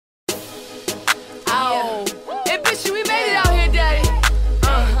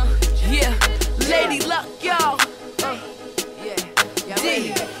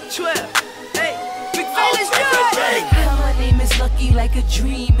like a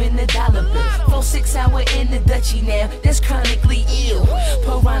dream in a dollar bill. Flow 6 hour in the Dutchie now, that's chronically ill.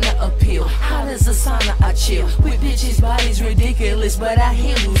 Piranha appeal, hot as a sauna, I chill. With bitches, bodies ridiculous, but I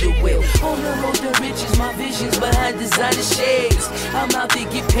handle the will. On the road to riches, my visions behind designer shades. I'm out to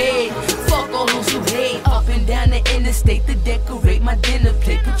get paid, fuck all those who hate. Up and down the interstate to decorate my dinner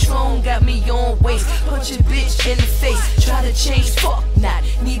plate. Patron got me on waste, punch a bitch in the face. Try to change, fuck not,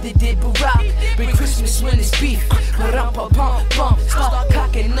 neither did Barack. Bring Christmas when it's beef, pa-rum-pa-pum-pum. Start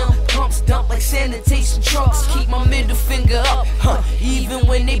cocking them pumps, dump like sanitation trucks. Keep my middle finger up, even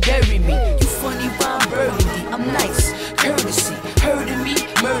when they bury me. You funny rhyme burgundy, I'm nice, courtesy. Heard of me,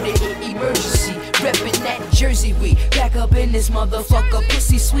 murder in emergency. Reppin' that Jersey, we back up in this motherfucker.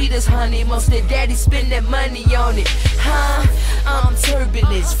 Pussy sweet as honey mustard, daddy spend that money on it. I'm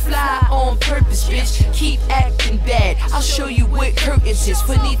turbulence, fly on purpose, bitch. Keep acting bad, I'll show you what curtains is.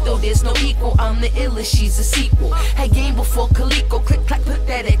 Finito, there's no equal, I'm the illest, she's a sequel. Had game before Coleco, click clack, put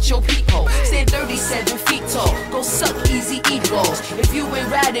that at your peephole. Stand 37 feet tall, go suck easy e-balls. If you ain't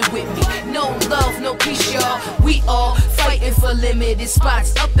riding with me, no love, no peace, y'all. We all fighting for limited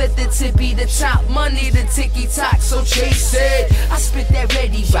spots, up at the tippy, the top. Money the ticky-tock, so chase it. I spit that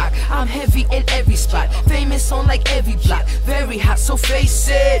ready rock, I'm heavy in every spot. Famous on like every block, very hot, so face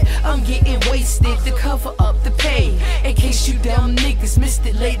it. I'm getting wasted to cover up the pain. In case you dumb niggas missed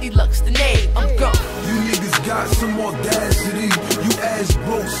it, Lady Luck's the name, I'm gone. You niggas got some audacity. You ass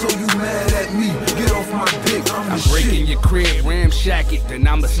broke, so you mad at me. Get off my dick, I'm breaking your crib, ramshack it, then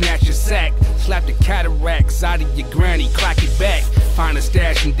I'ma snatch your sack. Slap the cataracts out of your granny, clack it back. Find a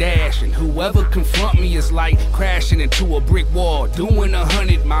stash and dash, and whoever confront me is like crashing into a brick wall, doing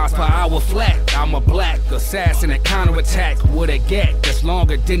 100 miles per hour flat. I'm a black assassin at counterattack with a gat that's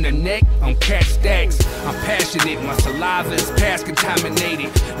longer than the neck on cat stacks. I'm passionate, my saliva is past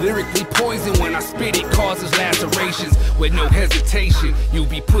contaminated. Lyrically poison when I spit it, causes lacerations with no hesitation. You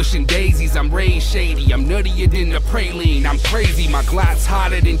be pushing daisies, I'm raised shady. I'm nuttier than the praline, I'm crazy. My glot's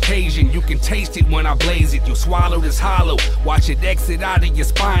hotter than Cajun. You can taste it when I blaze it. You swallow this hollow, watch it exit out of your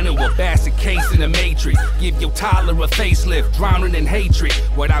spinal. A bastard case in the matrix. Give your toddler a facelift, drowning in hatred.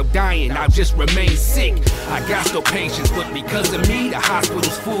 Without dying, I'll just remain sick. I got no patience, but because of me, the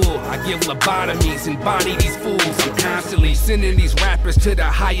hospital's full. I give lobotomies and body these fools. I'm constantly sending these rappers to the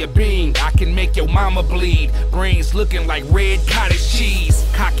higher being. I can make your mama bleed. Brains looking like red cottage cheese.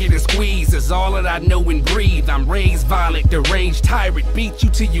 Cock it and squeeze is all that I know and breathe. I'm raised violent, deranged tyrant. Beat you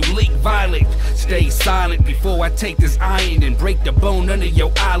till you leak violent. Stay silent before I take this iron and break the bone under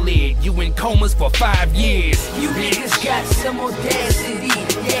your eyelid. You in comas for 5 years. You niggas got some audacity.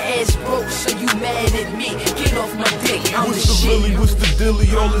 Your ass broke, so you mad at me. Get off my dick, I'm what's the the shit. really, what's the dilly?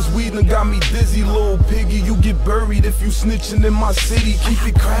 All this weed done got me dizzy, little piggy. You get buried if you snitching in my city. Keep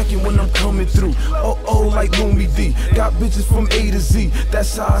it cracking when I'm coming through. Oh, like Loomy D. Got bitches from A to Z,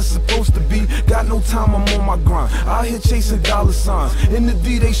 that's how it's supposed to be. Got no time, I'm on my grind. Out here chasing dollar signs. In the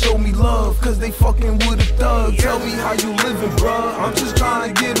D, they show me love, cause they fucking with a thug. Tell me how you living, bruh. I'm just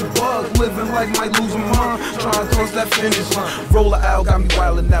trying to get a bug. Living like might lose my mind. Trying to cross that finish line. Roller out, got me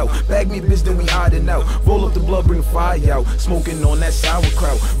wildin' out. Bag me a bitch, then we hiding out. Roll up the blood, bring fire out. Smoking on that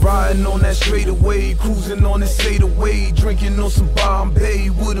sauerkraut. Riding on that straightaway. Cruising on this fadeaway. Drinking on some Bombay.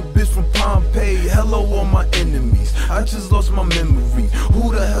 With a bitch from Pompeii. Hello, all my enemies. I just lost my memory.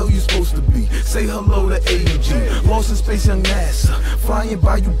 Who the hell you supposed to be? Say hello to AMG. Lost in space, young NASA. Flying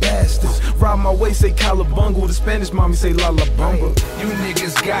by you bastards. Ride my way, say Calabungo. The Spanish mommy say La La Bamba. You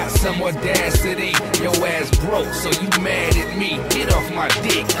niggas got some audacity. Your ass broke, so you mad at me. Get off my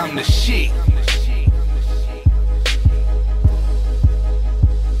dick, I'm the shit.